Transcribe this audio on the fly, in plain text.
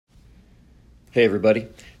Hey everybody,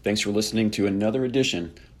 thanks for listening to another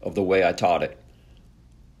edition of The Way I Taught It,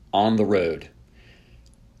 On the Road.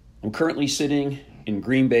 I'm currently sitting in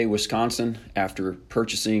Green Bay, Wisconsin after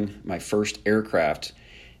purchasing my first aircraft,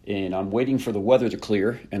 and I'm waiting for the weather to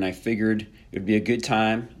clear, and I figured it would be a good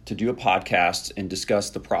time to do a podcast and discuss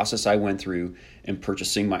the process I went through in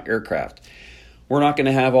purchasing my aircraft. We're not going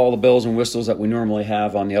to have all the bells and whistles that we normally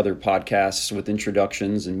have on the other podcasts with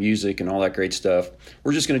introductions and music and all that great stuff.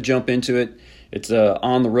 We're just going to jump into it. It's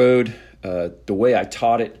on the road, the way I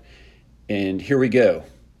taught it, and here we go.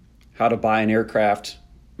 How to buy an aircraft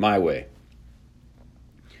my way.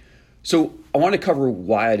 So I want to cover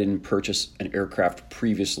why I didn't purchase an aircraft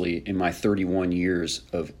previously in my 31 years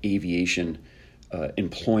of aviation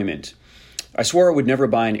employment. I swore I would never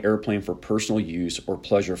buy an airplane for personal use or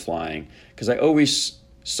pleasure flying because I always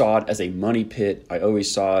saw it as a money pit. I always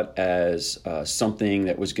saw it as something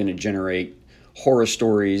that was going to generate horror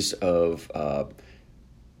stories of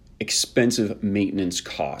expensive maintenance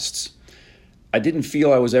costs. I didn't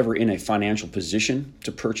feel I was ever in a financial position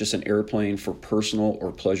to purchase an airplane for personal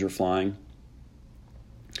or pleasure flying.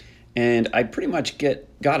 And I pretty much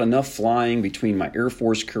got enough flying between my Air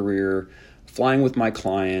Force career, flying with my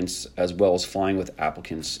clients, as well as flying with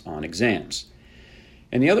applicants on exams.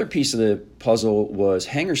 And the other piece of the puzzle was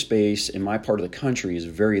hangar space in my part of the country is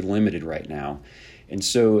very limited right now. And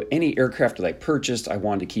so any aircraft that I purchased, I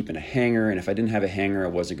wanted to keep in a hangar. And if I didn't have a hangar, I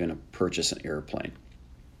wasn't going to purchase an airplane.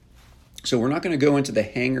 So we're not going to go into the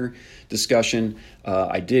hangar discussion.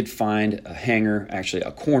 I did find a hangar, actually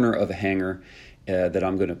a corner of a hangar that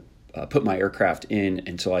I'm going to put my aircraft in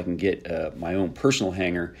until I can get my own personal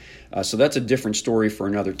hangar. So that's a different story for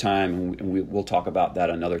another time, and we'll talk about that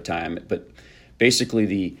another time. But basically,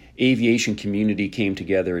 the aviation community came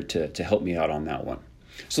together to help me out on that one.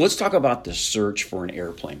 So let's talk about the search for an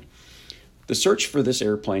airplane. The search for this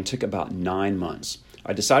airplane took about 9 months.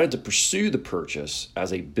 I decided to pursue the purchase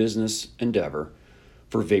as a business endeavor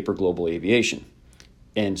for Vapor Global Aviation,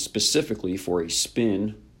 and specifically for a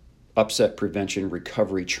spin upset prevention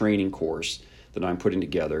recovery training course that I'm putting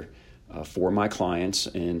together for my clients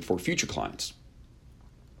and for future clients.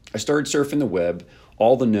 I started surfing the web,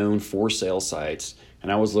 all the known for sale sites,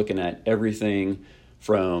 and I was looking at everything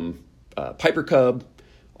from Piper Cub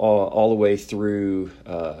all the way through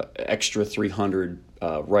Extra 300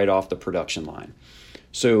 right off the production line.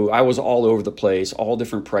 So I was all over the place, all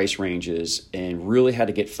different price ranges, and really had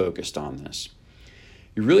to get focused on this.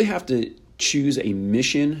 You really have to choose a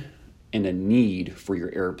mission and a need for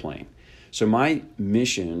your airplane. So my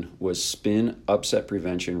mission was spin upset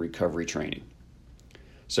prevention recovery training.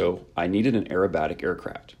 So I needed an aerobatic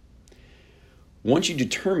aircraft. Once you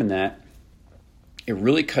determine that, it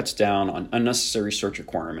really cuts down on unnecessary search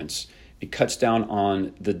requirements. It cuts down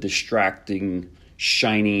on the distracting,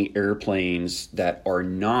 shiny airplanes that are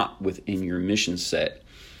not within your mission set,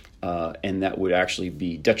 and that would actually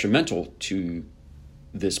be detrimental to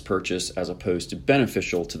this purchase as opposed to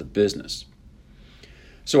beneficial to the business.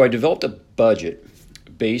 So I developed a budget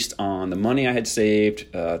based on the money I had saved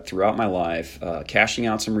throughout my life, cashing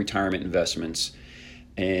out some retirement investments,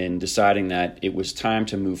 and deciding that it was time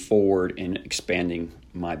to move forward in expanding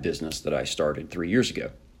my business that I started 3 years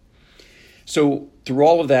ago. So through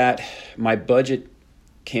all of that, my budget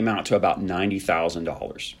came out to about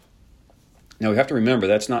 $90,000. Now we have to remember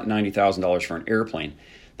that's not $90,000 for an airplane.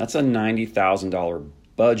 That's a $90,000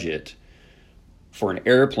 budget for an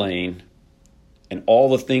airplane and all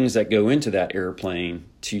the things that go into that airplane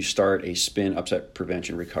to start a spin upset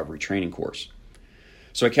prevention recovery training course.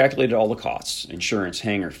 So I calculated all the costs: insurance,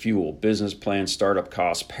 hangar, fuel, business plan, startup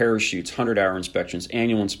costs, parachutes, 100-hour inspections,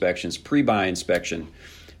 annual inspections, pre-buy inspection,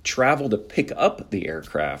 travel to pick up the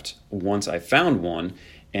aircraft once I found one,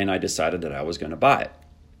 and I decided that I was going to buy it.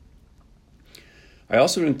 I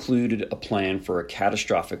also included a plan for a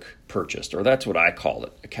catastrophic purchase, or that's what I call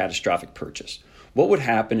it, a catastrophic purchase. What would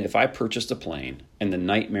happen if I purchased a plane and the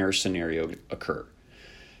nightmare scenario occurred?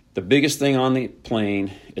 The biggest thing on the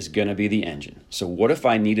plane is going to be the engine. So what if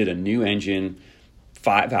I needed a new engine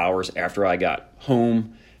 5 hours after I got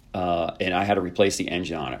home and I had to replace the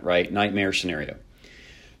engine on it, right? Nightmare scenario.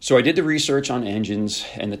 So I did the research on engines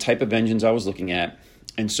and the type of engines I was looking at.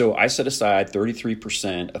 And so I set aside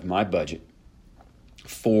 33% of my budget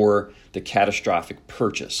for the catastrophic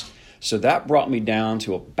purchase. So that brought me down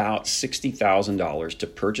to about $60,000 to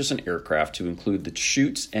purchase an aircraft to include the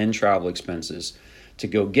chutes and travel expenses to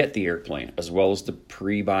go get the airplane, as well as the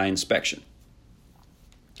pre-buy inspection.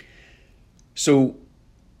 So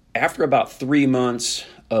after about 3 months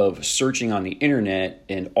of searching on the internet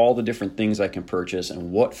and all the different things I can purchase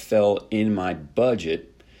and what fell in my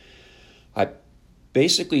budget, I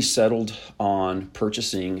basically settled on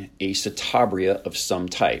purchasing a Citabria of some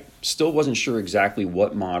type. Still wasn't sure exactly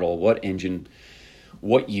what model, what engine,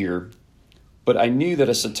 what year, but I knew that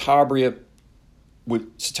Citabrias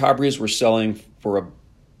were selling for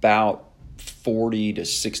about $40,000 to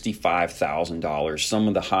 $65,000. Some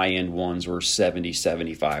of the high-end ones were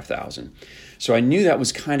 $70,000, $75,000. So I knew that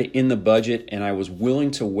was kind of in the budget, and I was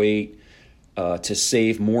willing to wait to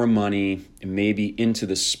save more money, and maybe into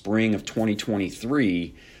the spring of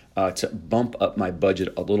 2023 to bump up my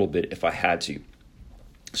budget a little bit if I had to.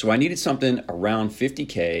 So I needed something around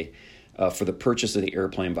 $50K for the purchase of the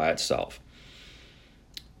airplane by itself.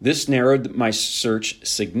 This narrowed my search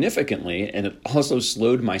significantly, and it also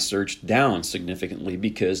slowed my search down significantly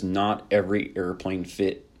because not every airplane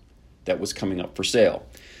fit that was coming up for sale.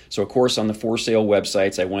 So, of course, on the for sale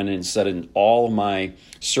websites, I went in and set in all of my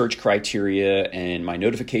search criteria and my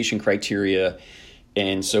notification criteria.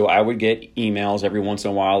 And so I would get emails every once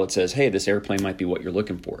in a while that says, hey, this airplane might be what you're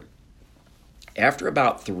looking for. After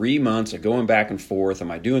about 3 months of going back and forth, am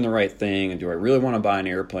I doing the right thing? And do I really want to buy an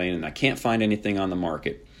airplane? And I can't find anything on the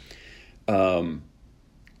market.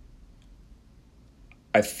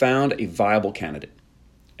 I found a viable candidate.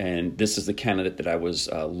 And this is the candidate that I was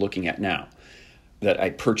looking at now, that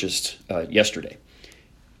I purchased yesterday.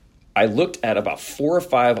 I looked at about 4 or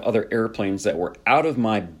 5 other airplanes that were out of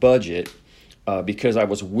my budget because I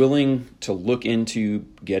was willing to look into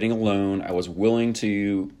getting a loan. I was willing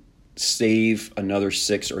to save another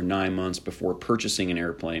 6 or 9 months before purchasing an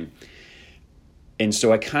airplane. And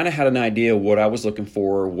so I kind of had an idea what I was looking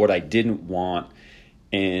for, what I didn't want,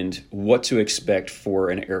 and what to expect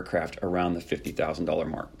for an aircraft around the $50,000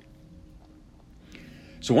 mark.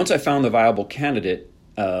 So once I found the viable candidate,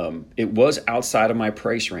 it was outside of my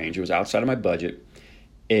price range. It was outside of my budget.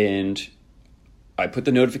 And I put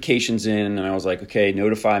the notifications in, and I was like, okay,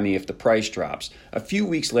 notify me if the price drops. A few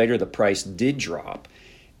weeks later, the price did drop.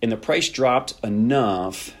 And the price dropped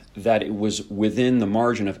enough that it was within the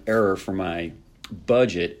margin of error for my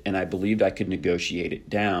budget, and I believed I could negotiate it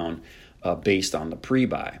down based on the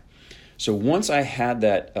pre-buy. So once I had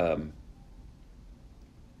that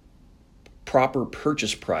proper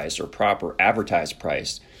purchase price or proper advertised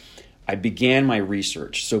price, I began my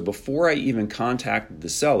research. So before I even contacted the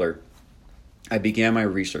seller, I began my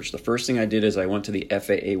research. The first thing I did is I went to the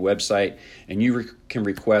FAA website, and you can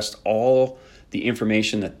request all the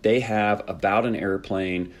information that they have about an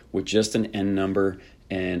airplane with just an N number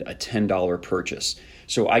and a $10 purchase.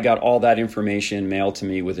 So I got all that information mailed to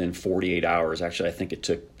me within 48 hours. Actually, I think it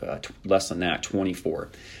took less than that, 24.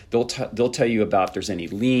 They'll tell you about if there's any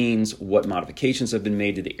liens, what modifications have been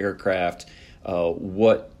made to the aircraft,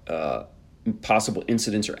 what possible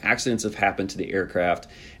incidents or accidents have happened to the aircraft.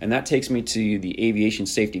 And that takes me to the aviation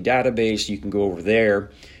safety database. You can go over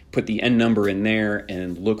there, put the N number in there,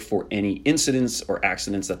 and look for any incidents or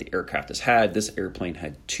accidents that the aircraft has had. This airplane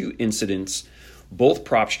had 2 incidents, both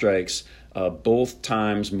prop strikes. Both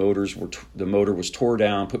times the motor was tore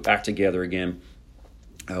down, put back together again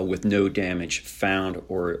with no damage found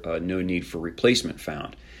or no need for replacement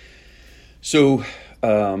found. So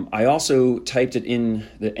I also typed it in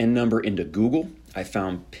the N number into Google. I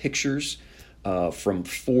found pictures from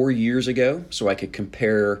 4 years ago, so I could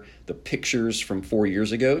compare the pictures from 4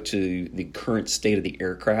 years ago to the current state of the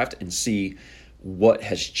aircraft and see what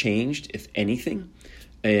has changed, if anything.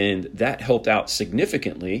 And that helped out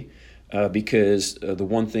significantly because the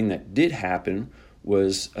one thing that did happen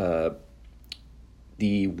was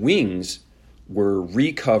the wings were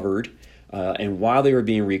recovered, and while they were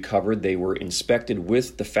being recovered, they were inspected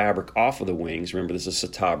with the fabric off of the wings. Remember, this is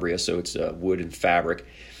Citabria, so it's wood and fabric.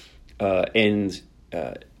 And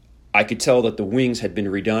I could tell that the wings had been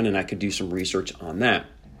redone, and I could do some research on that.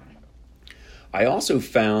 I also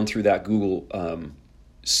found through that Google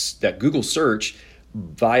search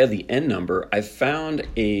via the N number, I found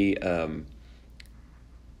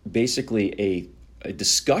basically a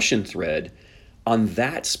discussion thread on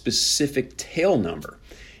that specific tail number.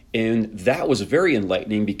 And that was very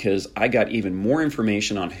enlightening because I got even more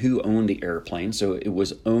information on who owned the airplane. So it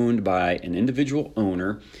was owned by an individual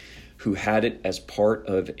owner who had it as part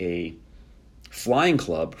of a flying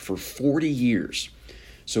club for 40 years.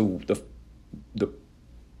 So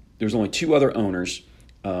there's only 2 other owners,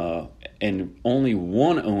 and only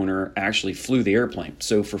one owner actually flew the airplane.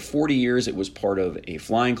 So for 40 years, it was part of a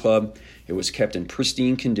flying club. It was kept in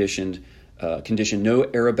pristine condition, no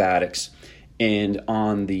aerobatics. And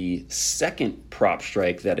on the second prop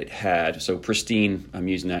strike that it had, so pristine, I'm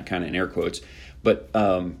using that kind of in air quotes, but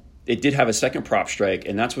it did have a second prop strike,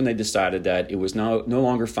 and that's when they decided that it was no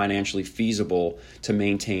longer financially feasible to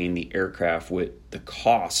maintain the aircraft with the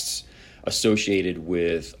costs associated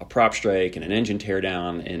with a prop strike and an engine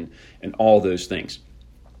teardown and all those things.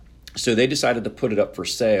 So they decided to put it up for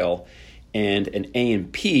sale, and an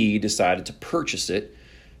A&P decided to purchase it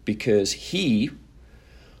because he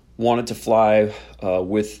wanted to fly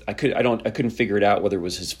with, I couldn't figure it out whether it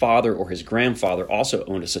was his father or his grandfather also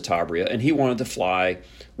owned a Citabria, and he wanted to fly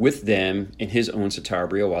with them in his own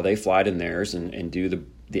Citabria while they flied in theirs and do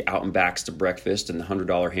the out and backs to breakfast and the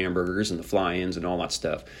 $100 hamburgers and the fly-ins and all that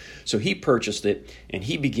stuff. So he purchased it, and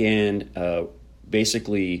he began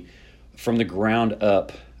basically from the ground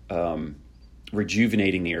up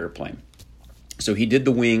rejuvenating the airplane. So he did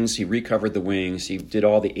the wings, he recovered the wings, he did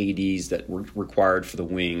all the ADs that were required for the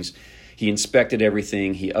wings. He inspected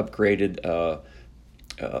everything, he upgraded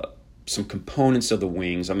some components of the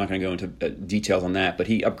wings. I'm not going to go into details on that, but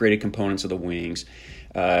he upgraded components of the wings.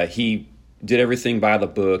 He did everything by the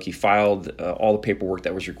book. He filed all the paperwork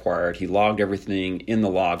that was required. He logged everything in the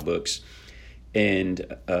logbooks, and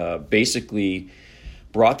basically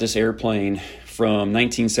brought this airplane from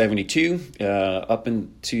 1972 up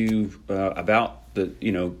into about the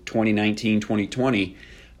 2019, 2020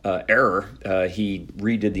 era. He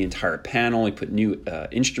redid the entire panel. He put new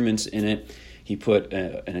instruments in it. He put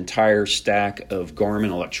an entire stack of Garmin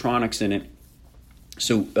electronics in it.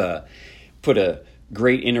 So put a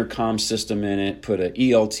great intercom system in it, put an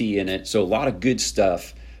ELT in it. So a lot of good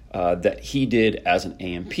stuff that he did as an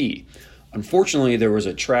A&P. Unfortunately, there was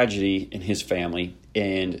a tragedy in his family,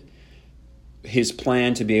 and his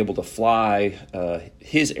plan to be able to fly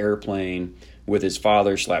his airplane with his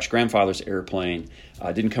father/grandfather's airplane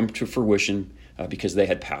didn't come to fruition because they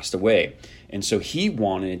had passed away. And so he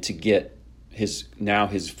wanted to get his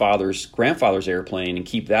grandfather's airplane and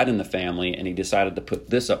keep that in the family, and he decided to put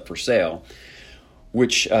this up for sale,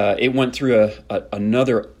 which it went through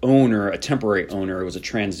another owner, a temporary owner. It was a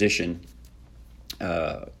transition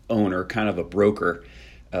owner, kind of a broker,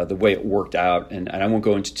 the way it worked out. And I won't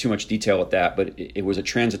go into too much detail with that, but it was a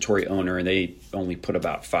transitory owner, and they only put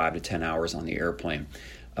about 5 to 10 hours on the airplane.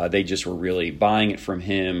 They just were really buying it from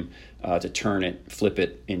him to flip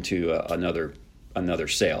it into another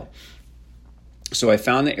sale. So I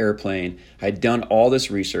found the airplane. I had done all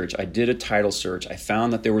this research. I did a title search. I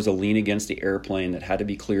found that there was a lien against the airplane that had to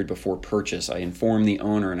be cleared before purchase. I informed the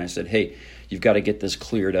owner and I said, hey, you've got to get this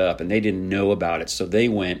cleared up. And they didn't know about it. So they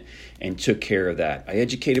went and took care of that. I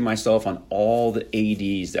educated myself on all the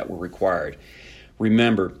ADs that were required.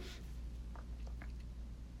 Remember,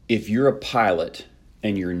 if you're a pilot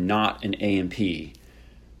and you're not an A&P,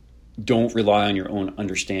 don't rely on your own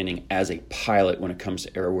understanding as a pilot when it comes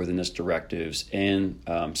to airworthiness directives and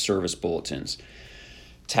service bulletins.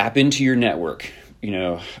 Tap into your network.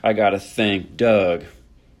 I got to thank Doug,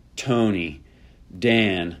 Tony,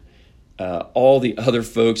 Dan, all the other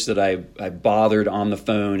folks that I bothered on the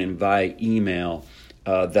phone and via email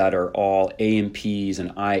that are all A&Ps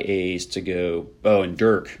and IAs to go. Oh, and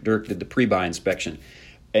Dirk did the pre-buy inspection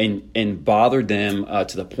and bothered them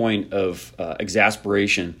to the point of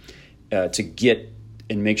exasperation to get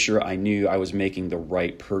and make sure I knew I was making the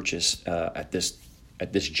right purchase at this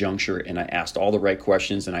juncture, and I asked all the right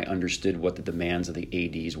questions and I understood what the demands of the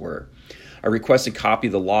ADs were. I requested a copy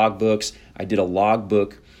of the logbooks. I did a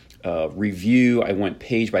logbook review. I went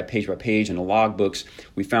page by page by page in the logbooks.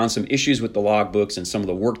 We found some issues with the logbooks and some of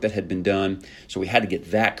the work that had been done, so we had to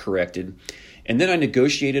get that corrected. And then I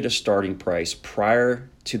negotiated a starting price prior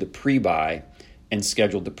to the pre-buy and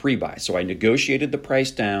scheduled the pre-buy. So I negotiated the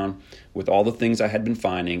price down with all the things I had been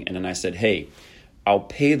finding, and then I said, hey, I'll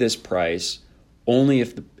pay this price only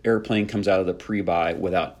if the airplane comes out of the pre-buy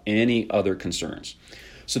without any other concerns.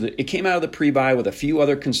 So it came out of the pre-buy with a few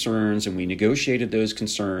other concerns, and we negotiated those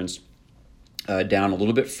concerns down a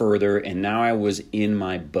little bit further, and now I was in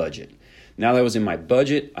my budget. Now that I was in my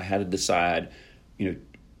budget, I had to decide,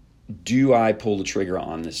 do I pull the trigger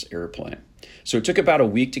on this airplane? So it took about a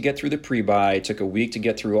week to get through the pre-buy. It took a week to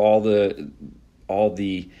get through all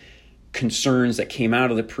the concerns that came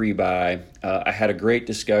out of the pre-buy. I had a great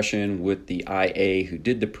discussion with the IA who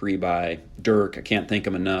did the pre-buy, Dirk. I can't thank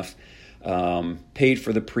him enough. Paid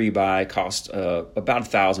for the pre-buy, cost about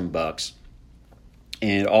 $1,000,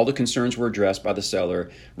 and all the concerns were addressed by the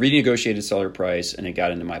seller. Renegotiated seller price, and it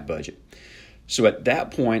got into my budget. So at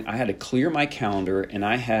that point, I had to clear my calendar, and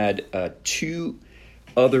I had 2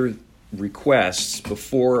 other requests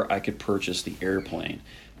before I could purchase the airplane.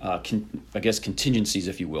 Contingencies,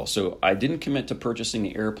 if you will. So I didn't commit to purchasing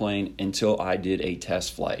the airplane until I did a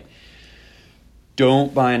test flight.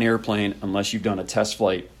 Don't buy an airplane unless you've done a test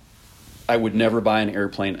flight. I would never buy an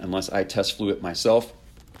airplane unless I test flew it myself.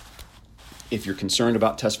 If you're concerned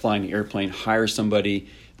about test flying the airplane, hire somebody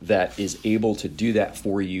that is able to do that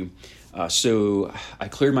for you. So I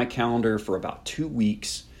cleared my calendar for about 2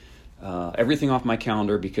 weeks, everything off my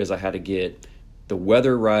calendar, because I had to get the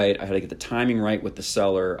weather right. I had to get the timing right with the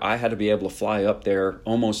seller. I had to be able to fly up there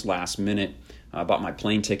almost last minute. I bought my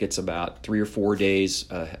plane tickets about 3 or 4 days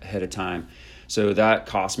ahead of time. So that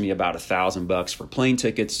cost me about $1,000 for plane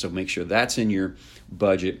tickets. So make sure that's in your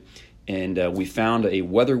budget. And we found a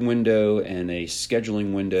weather window and a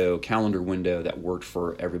scheduling window, calendar window that worked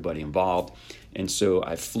for everybody involved. And so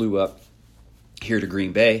I flew up here to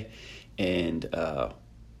Green Bay and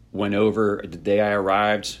went over the day I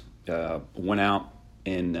arrived, went out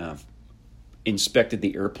and inspected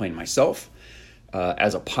the airplane myself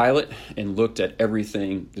as a pilot and looked at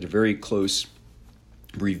everything, did a very close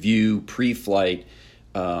review pre-flight,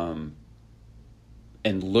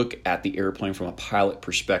 and look at the airplane from a pilot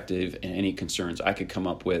perspective and any concerns I could come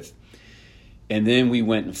up with. And then we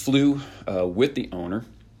went and flew with the owner,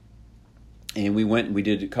 and we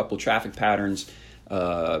did a couple traffic patterns,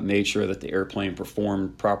 made sure that the airplane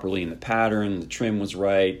performed properly in the pattern, the trim was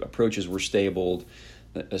right, approaches were stable,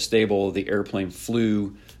 the airplane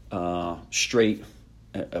flew straight,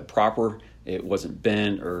 proper. It wasn't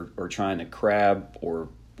bent or trying to crab or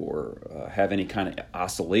have any kind of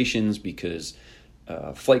oscillations because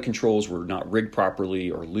flight controls were not rigged properly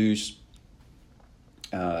or loose.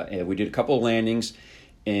 And we did a couple of landings,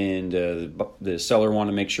 and the seller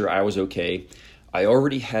wanted to make sure I was okay. I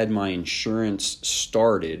already had my insurance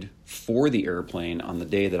started for the airplane on the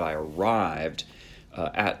day that I arrived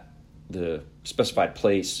at the specified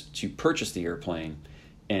place to purchase the airplane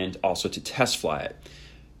and also to test fly it.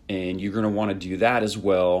 And you're going to want to do that as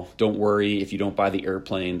well. Don't worry, if you don't buy the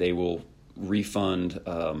airplane, they will refund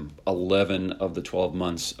 11 of the 12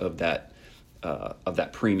 months of that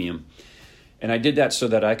premium. And I did that so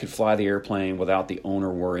that I could fly the airplane without the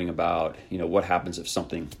owner worrying about, what happens if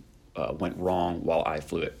something went wrong while I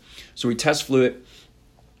flew it. So we test flew it,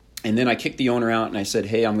 and then I kicked the owner out and I said,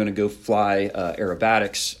 hey, I'm going to go fly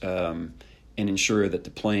aerobatics and ensure that the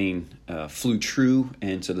plane flew true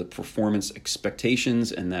and to the performance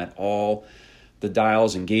expectations, and that all the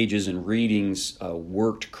dials and gauges and readings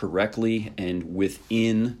worked correctly and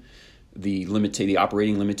within the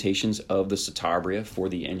operating limitations of the Citabria for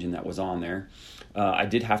the engine that was on there. I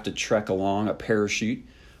did have to trek along a parachute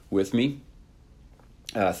with me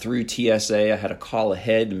through TSA. I had a call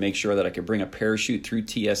ahead to make sure that I could bring a parachute through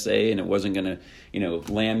TSA and it wasn't going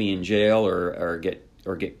to, land me in jail or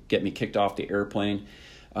get me kicked off the airplane.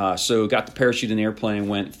 So got the parachute in the airplane,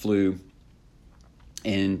 went, flew,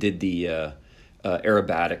 and did the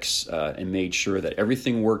aerobatics and made sure that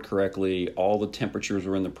everything worked correctly. All the temperatures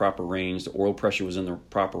were in the proper range. The oil pressure was in the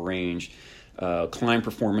proper range. Climb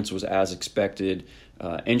performance was as expected.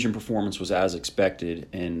 Engine performance was as expected,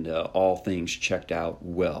 and all things checked out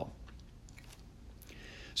well.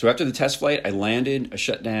 So after the test flight, I landed, I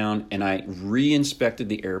shut down, and I re-inspected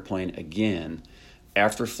the airplane again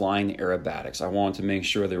after flying the aerobatics. I wanted to make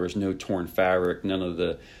sure there was no torn fabric, none of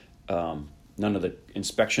the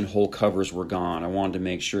inspection hole covers were gone. I wanted to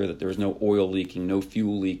make sure that there was no oil leaking, no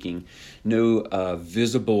fuel leaking, no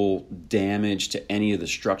visible damage to any of the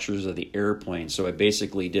structures of the airplane. So I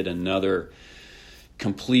basically did another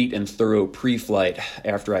complete and thorough pre-flight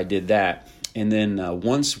after I did that. And then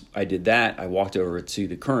once I did that, I walked over to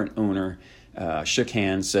the current owner, shook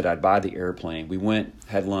hands, said I'd buy the airplane. We went,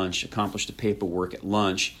 had lunch, accomplished the paperwork at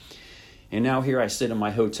lunch. And now here I sit in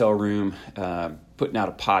my hotel room putting out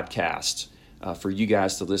a podcast for you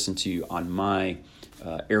guys to listen to on my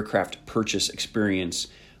aircraft purchase experience,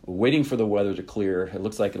 waiting for the weather to clear. It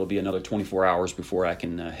looks like it'll be another 24 hours before I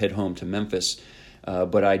can head home to Memphis.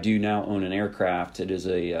 But I do now own an aircraft. It is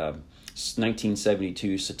a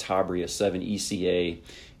 1972 Citabria 7 ECA.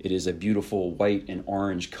 It is a beautiful white and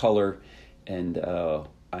orange color, and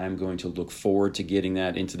I am going to look forward to getting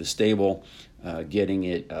that into the stable, getting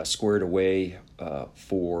it squared away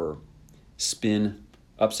for spin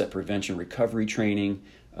upset prevention recovery training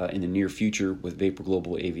in the near future with Vapor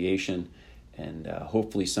Global Aviation. And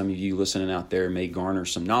hopefully some of you listening out there may garner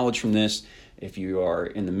some knowledge from this. If you are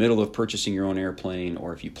in the middle of purchasing your own airplane,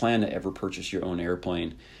 or if you plan to ever purchase your own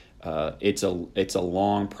airplane, it's a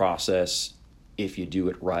long process if you do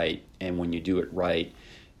it right. And when you do it right,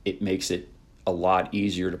 it makes it a lot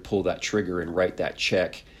easier to pull that trigger and write that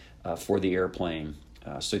check for the airplane,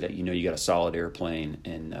 so that you know you got a solid airplane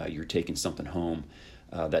and you're taking something home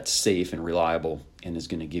that's safe and reliable and is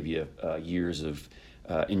going to give you years of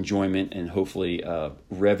enjoyment and hopefully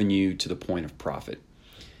revenue to the point of profit.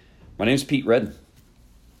 My name is Pete Redden.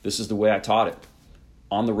 This is the way I taught it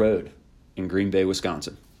on the road in Green Bay,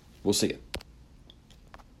 Wisconsin. We'll see you.